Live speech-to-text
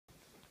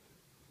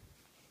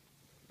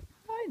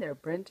there,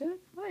 Brenton.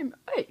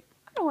 Hey,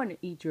 I don't want to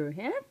eat your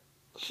hand.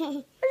 I just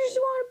want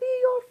to be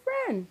your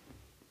friend.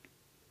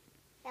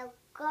 So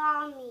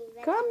call me.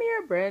 Come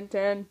here,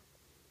 Brenton.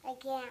 I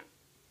can't.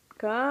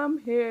 Come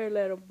here,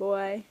 little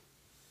boy.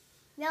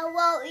 No,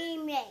 won't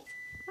eat me.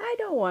 I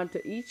don't want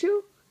to eat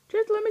you.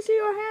 Just let me see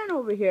your hand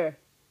over here.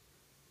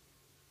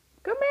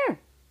 Come here.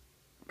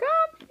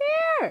 Come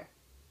here.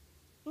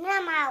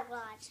 No, my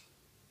God.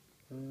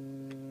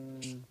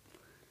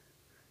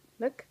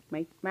 Look,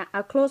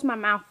 I'll close my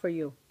mouth for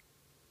you.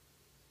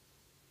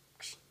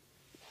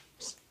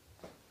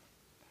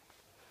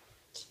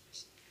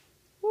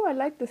 Oh, I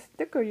like the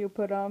sticker you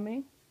put on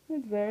me.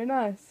 It's very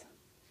nice.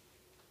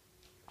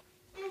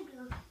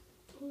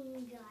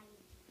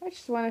 I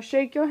just want to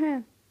shake your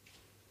hand.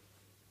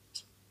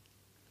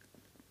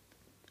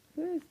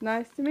 It's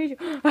nice to meet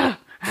you.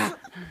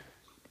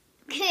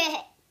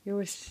 You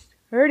were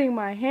hurting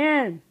my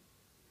hand.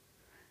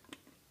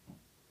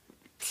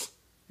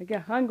 I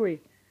get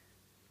hungry.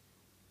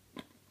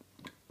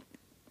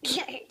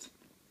 I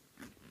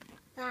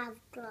have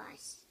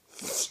claws.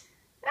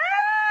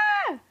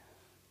 Ah!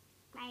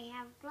 I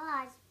have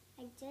claws.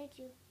 I told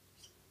you.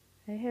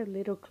 I have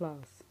little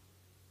claws.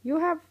 You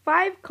have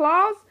 5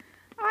 claws?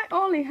 I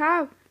only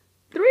have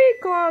 3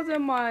 claws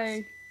in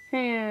my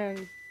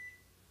hand.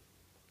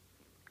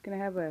 Can I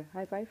have a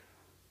high five?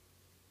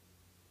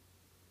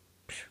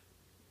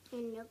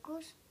 And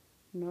knuckles.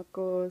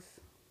 Knuckles.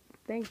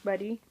 Thanks,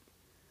 buddy.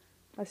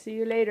 I'll see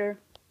you later.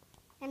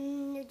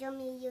 And you told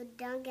me you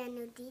don't get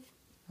no teeth.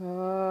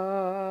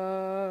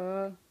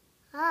 Ah.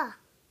 Oh,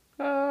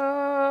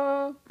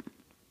 Ah.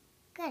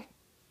 good.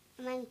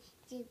 My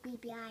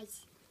creepy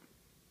eyes.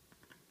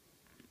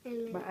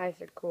 And My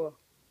eyes are cool.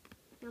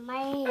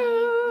 my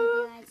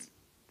creepy eyes.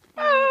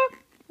 Ah.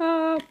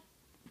 Ah.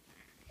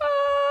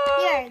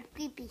 Ah. You're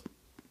creepy.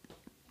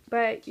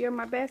 But you're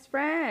my best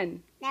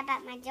friend. Not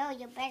about my Joe,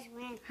 your best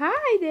friend.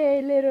 Hi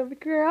there, little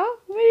girl.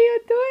 What are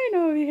you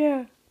doing over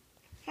here?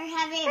 Her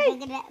having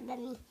bigger than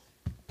me.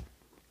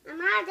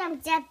 I'm out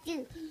of chip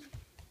too.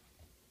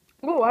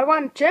 Oh, I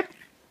want a chip.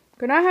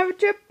 Can I have a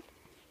chip?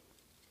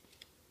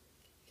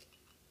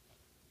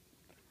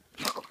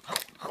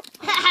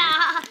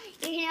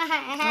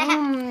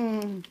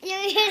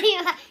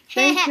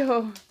 Thank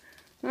you.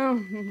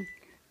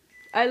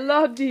 I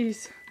love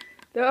these.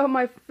 They are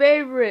my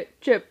favorite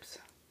chips.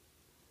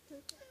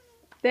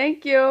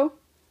 Thank you.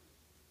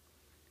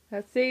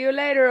 I'll see you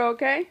later,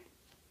 okay?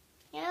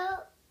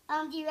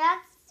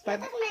 T-Rex.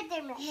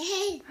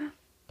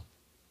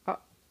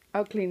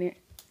 I'll clean it.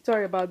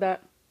 Sorry about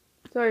that.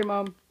 Sorry,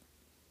 Mom.